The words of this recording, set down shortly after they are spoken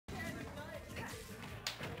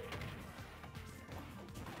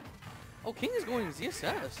Oh, King is going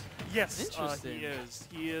ZSS. Yes, Interesting.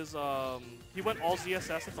 he is. He went all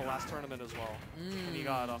ZSS at the last tournament as well, and he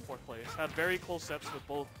got 4th place. Had very close sets with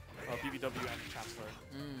both BBW and Chancellor.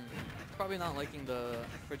 Probably not liking the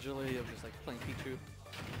fragility of just like playing Pichu.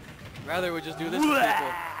 Rather would just do this with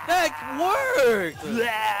people. That worked!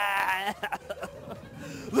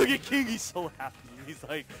 Look at King, he's so happy. He's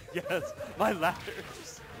like, yes, my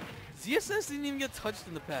ladders. ZSS didn't even get touched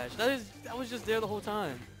in the patch. That was just there the whole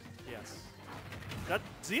time. Yes. That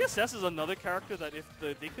ZSS is another character that if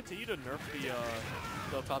they continue to nerf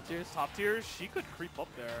the top tiers, she could creep up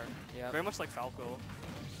there. Yeah. Very much like Falco.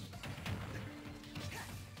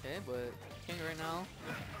 Okay, but King right now,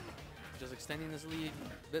 just extending this lead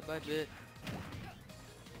bit by bit.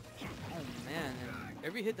 Oh man, and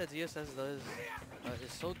every hit that ZSS does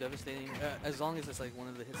is so devastating, as long as it's like one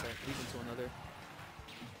of the hits that leads into another.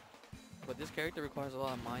 But this character requires a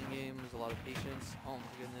lot of mind games, a lot of patience. Oh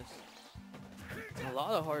my goodness. And a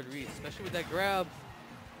lot of hard reads, especially with that grab.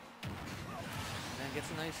 And gets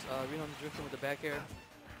a nice read on the drifting with the back air.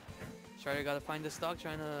 Stryder got to find the stock,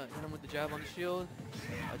 trying to hit him with the jab on the shield.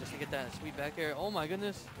 Just to get that sweet back air. Oh my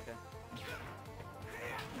goodness. Okay.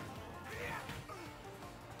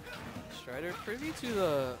 Stryder privy to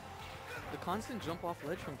the constant jump off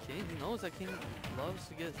ledge from King. He knows that King loves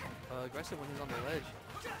to get aggressive when he's on the ledge.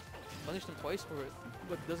 Punished him twice for it,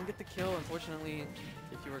 but doesn't get the kill. Unfortunately,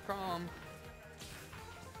 if you were calm,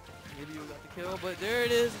 maybe you got the kill. But there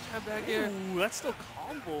it is, jab back air. Ooh, that's still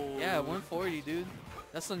combo. Yeah, 140, dude.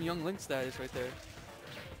 That's some young Link status right there.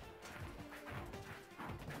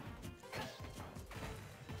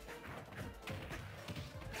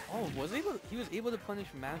 Oh, he was able to punish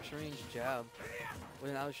max range jab with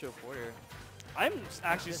an out shield forward. I'm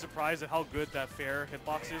actually surprised at how good that fair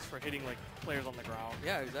hitbox is for hitting like players on the ground.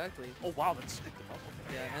 Yeah, exactly. Oh wow, that's scooped him up.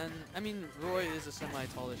 Okay. Yeah, and I mean Roy is a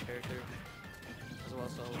semi-tallish character as well,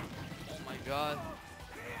 so oh my god.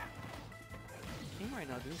 King right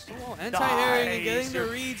now doing so well. Anti-airing and getting the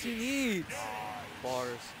reads he needs. Bars.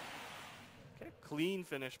 Okay, clean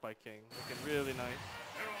finish by King. Looking really nice.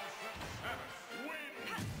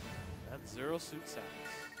 That's 0 suit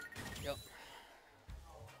Samus. Yep.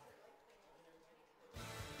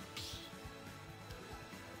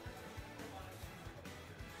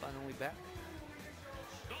 Finally back.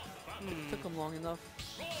 Took him long enough.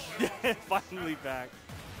 Yeah, finally back.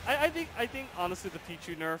 I think honestly the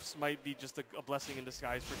Pichu nerfs might be just a blessing in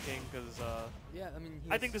disguise for King because yeah, I mean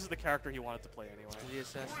I think this is the character he wanted to play anyway.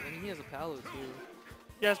 ZSS. I mean he has a Palo too.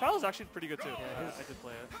 Yeah, his Palo's actually pretty good too. Yeah, I did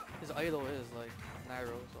play it. His idol is like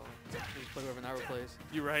Nairo, so he's play whoever Nairo plays.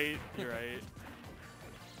 You're right. You're right.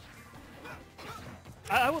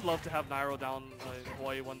 I would love to have Nairo down in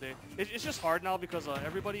Hawaii one day. It's just hard now because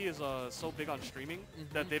everybody is so big on streaming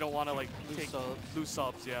that they don't want to like lose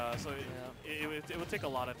subs. Yeah, so it would take a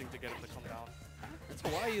lot, I think, to get him to come down. It's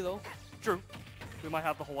Hawaii though. True. We might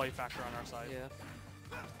have the Hawaii factor on our side.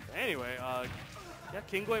 Yeah. Anyway, yeah,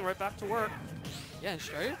 King going right back to work. Yeah, and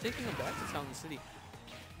Stryder taking him back to Town and City,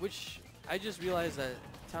 which I just realized that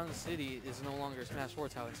Town and City is no longer Smash 4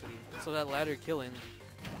 Town and City. So that ladder killing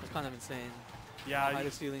was kind of insane. Yeah, how high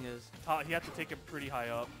the ceiling is. He had to take him pretty high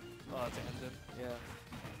up to end him. Yeah.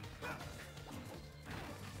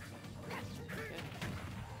 Okay.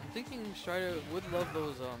 I'm thinking Stryder would love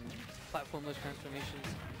those platformless transformations,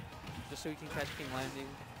 just so he can catch King landing.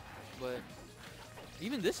 But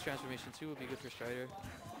even this transformation too would be good for Stryder.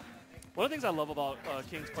 One of the things I love about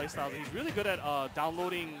King's playstyle is he's really good at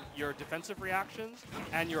downloading your defensive reactions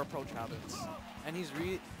and your approach habits. And he's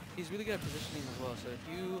really good at positioning as well. So if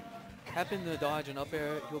you happen to dodge an up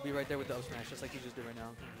air, he'll be right there with the up smash, just like he just did right now.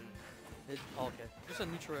 Oh, okay. Just a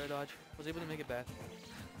neutral air dodge. Was able to make it back.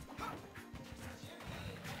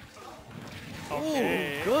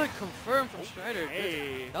 Okay. Ooh, good confirm from Stryder.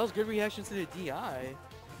 Okay. That was good reaction to the DI.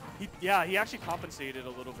 He actually compensated a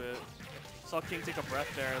little bit. Saw King take a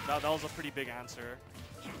breath there. That was a pretty big answer.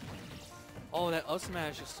 Oh, that up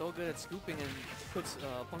smash is so good at scooping and puts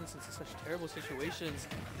opponents into such terrible situations.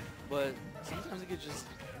 But sometimes it could just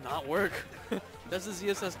not work. That's the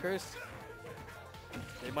ZSS curse.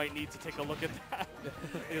 They might need to take a look at that.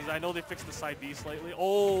 Because I know they fixed the side B slightly.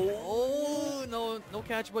 Oh, no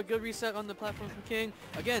catch, but good reset on the platform from King.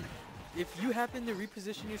 Again, if you happen to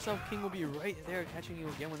reposition yourself, King will be right there catching you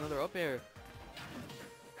again with another up air.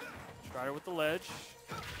 Stryder with the ledge.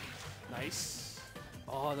 Nice.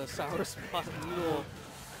 Oh, the sour spot noodle.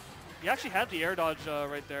 He actually had the air dodge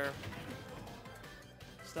right there.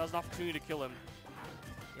 So that was an opportunity to kill him.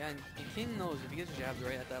 Yeah, and King knows if he gets jabbed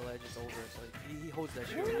right at that ledge, it's over. So he holds that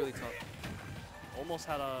shield really tough. Almost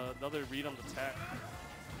had another read on the tech.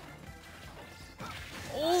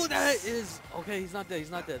 Oh, that is... Okay, he's not dead.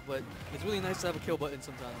 He's not dead. But it's really nice to have a kill button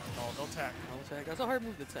sometimes. Oh, no tech. No tech. That's a hard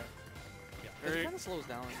move to tech. Yeah, It kind of slows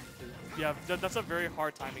down, too. Yeah, that's a very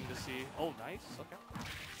hard timing to see. Oh, nice. Okay.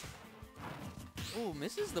 Oh,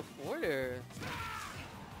 misses the forwarder.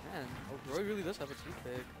 Man, Roy really does have a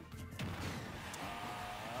toothpick.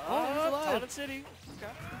 Oh, he's alive. Taunted City.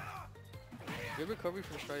 Okay. Good recovery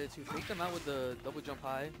from Stryder too. Faked them out with the double jump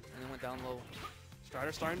high and then went down low.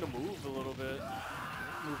 Stryder starting to move a little bit.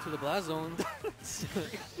 Move to the blast zone.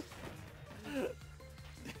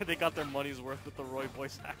 They got their money's worth with the Roy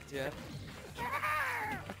voice act. Yeah.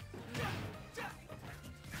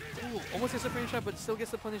 Ooh, almost gets a frame shot, but still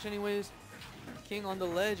gets the punish anyways. King on the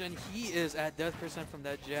ledge, and he is at death percent from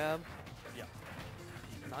that jab. Yeah.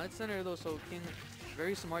 Not at center though, so King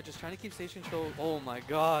very smart, just trying to keep station control. Oh my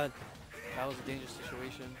god. That was a dangerous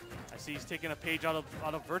situation. I see he's taking a page out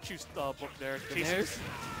of Virtue's book there. Chasing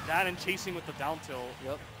that and chasing with the down tilt.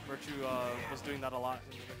 Yep. Virtue was doing that a lot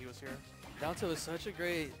when he was here. Down tilt is such a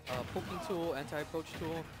great poking tool, anti-approach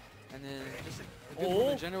tool, and then just a good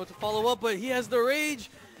move in general to follow up, but he has the rage.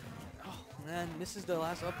 Oh man, misses the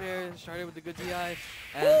last up air, started with the good DI,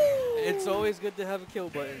 and it's always good to have a kill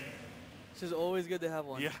button. It's just always good to have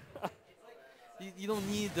one. Yeah. You don't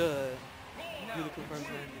need the do the confirm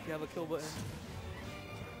man if you have a kill button.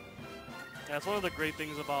 Yeah, it's one of the great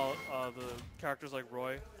things about the characters like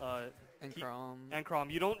Roy And Crom. And Crom.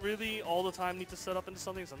 You don't really all the time need to set up into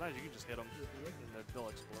something. Sometimes you can just hit them and they'll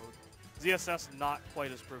explode. ZSS not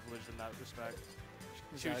quite as privileged in that respect.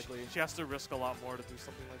 Exactly. She has to risk a lot more to do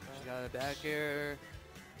something like that. She got a back air.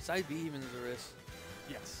 Side B even is a risk.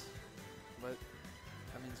 Yes. But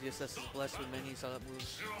I mean, ZSS is blessed with many solid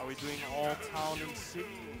moves. Are we doing all town and city?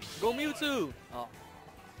 Go Mewtwo! Oh.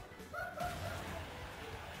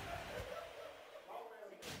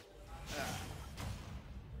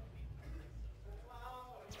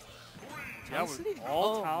 Yeah, we're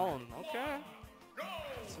all town. Okay.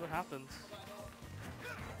 Let's see what happens.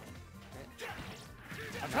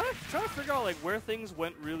 I'm trying to figure out like where things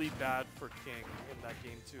went really bad for King in that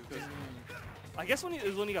game too. 'Cause I guess when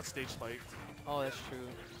he got stage spiked. Oh, that's true.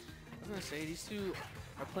 I was gonna say these two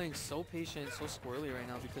are playing so patient, so squirrely right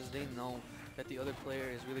now because they know that the other player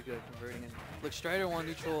is really good at converting. And look, Stryder won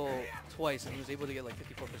neutral twice, and he was able to get like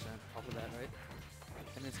 54% off of that, right?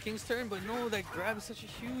 And it's King's turn, but no, that grab is such a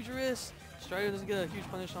huge risk. Stryder doesn't get a huge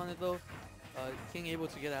punish on it though. King able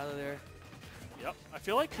to get out of there. Yep, I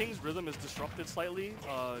feel like King's rhythm is disrupted slightly.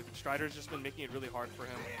 Stryder's just been making it really hard for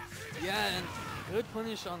him. Yeah, and good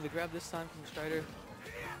punish on the grab this time from Stryder.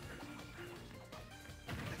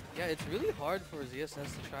 Yeah, it's really hard for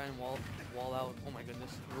ZSS to try and wall out, oh my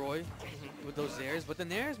goodness, Roy with those Nairs, but the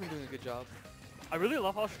Nair's been doing a good job. I really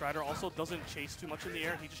love how Stryder also doesn't chase too much in the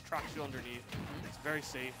air. He just tracks you underneath. It's very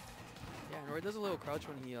safe. Yeah, and Roy does a little crouch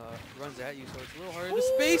when he runs at you, so it's a little harder to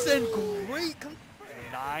space, and great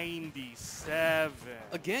 97.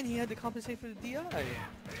 Again, he had to compensate for the DI.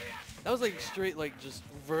 That was like straight, like just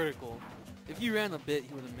vertical. If he ran a bit,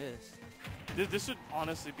 he would have missed. This would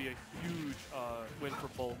honestly be a huge win for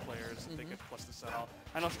both players if they could plus this set out.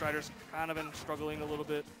 I know Stryder's kind of been struggling a little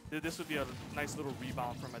bit. This would be a nice little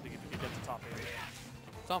rebound for him, I think, if he could get to top 8.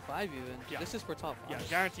 Top 5 even. Yeah. This is for top 5. Yeah,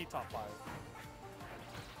 guaranteed top 5.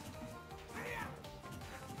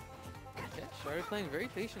 Okay, Stryder playing very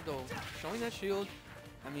patient though, showing that shield.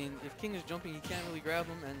 I mean, if King is jumping, he can't really grab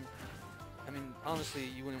him, and I mean, honestly,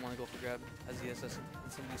 you wouldn't want to go for grab as ESS in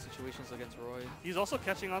some of these situations against Roy. He's also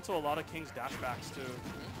catching on to a lot of King's dashbacks too.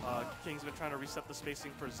 King's been trying to reset the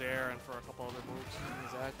spacing for Zaire and for a couple other moves.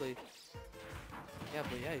 Exactly. Yeah,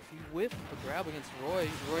 but yeah, if you whiff a grab against Roy,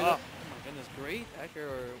 oh my goodness, great back air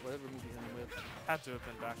or whatever move you hit him with. Had to have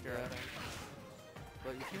been back air, I think.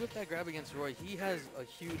 But if you whip that grab against Roy, he has a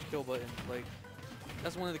huge kill button. Like,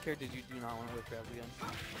 that's one of the characters you do not want to whip grabs against.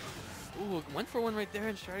 Ooh, went for one right there,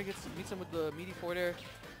 and Stryder meets him with the meaty forward air.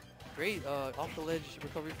 Great off the ledge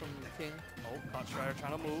recovery from King. Oh, caught Stryder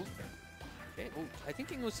trying to move. Okay, oh, I think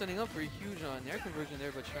King was setting up for a huge Nair conversion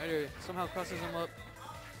there, but Stryder somehow crosses him up.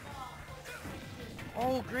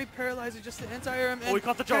 Oh, great paralyzer, just the anti-air. Oh, he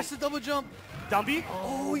caught the jump. The double jump. Down B?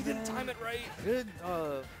 Oh, he didn't time it right. Good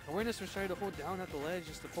awareness from Stryder to hold down at the ledge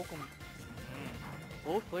just to poke him.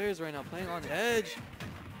 Both players right now playing on edge.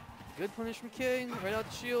 Good punish from King, right out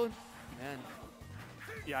the shield. Man.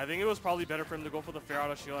 Yeah, I think it was probably better for him to go for the fair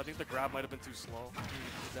out of shield. I think the grab might have been too slow.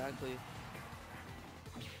 Exactly.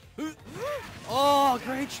 Oh,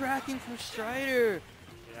 great tracking from Stryder.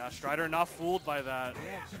 Yeah, Stryder not fooled by that.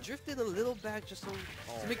 Yeah, he drifted a little back just so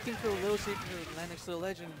to make King feel a little safer to land next to the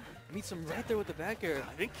ledge, and Meets him right there with the back air.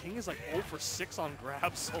 I think King is like 0 for 6 on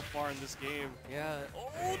grabs so far in this game. Yeah. Oh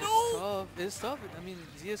no! Tough. It's tough. I mean,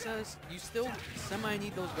 ZSS, you still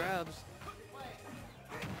semi-need those grabs.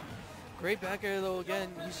 Great back air though. Again,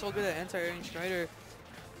 he's so good at anti-airing Stryder.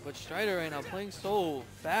 But Stryder right now playing so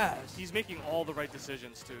fast. He's making all the right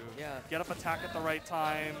decisions too. Yeah. Get up attack at the right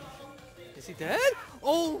time. Is he dead?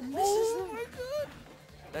 Oh, misses him. My God.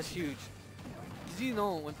 That's huge. Because you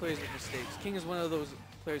know when players make mistakes. King is one of those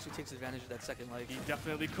players who takes advantage of that second life. He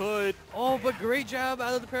definitely could. Oh, but great jab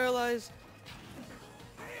out of the paralyze.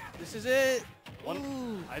 This is it.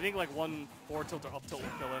 I think like one forward tilt or up tilt will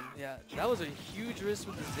kill him. Yeah, that was a huge risk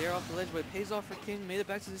with the Zair off the ledge, but it pays off for King. Made it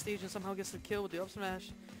back to the stage and somehow gets the kill with the up smash.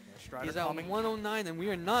 Stryder He's at 109, and we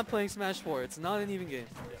are not playing Smash 4. It's not an even game.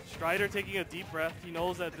 Stryder taking a deep breath. He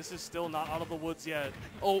knows that this is still not out of the woods yet.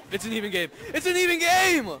 Oh, it's an even game. It's an even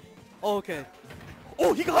game! Oh, okay.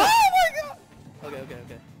 Oh, he got it! Oh my God! Okay, okay,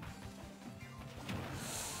 okay.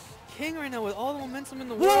 King right now with all the momentum in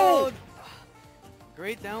the world.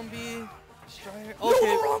 Great down B. Stryder. Okay.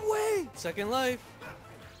 No, the wrong way! Second life.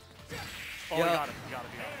 Oh, Yeah. he got it. He got it.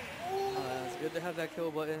 He got it. It's good to have that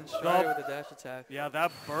kill button. Stryder with the dash attack. Yeah,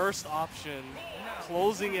 that burst option,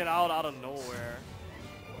 closing it out of nowhere.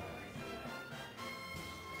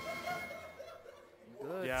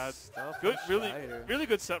 Good stuff. Good, from really, Stryder. really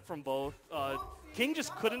good set from both. King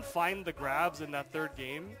just couldn't find the grabs in that third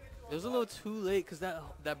game. It was a little too late because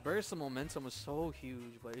that burst of momentum was so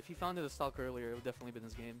huge. But if he found it a stock earlier, it would definitely been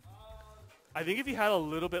his game. I think if he had a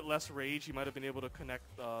little bit less rage, he might have been able to connect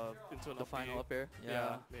into an The final up air.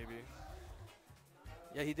 Yeah, maybe.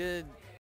 Yeah, he did.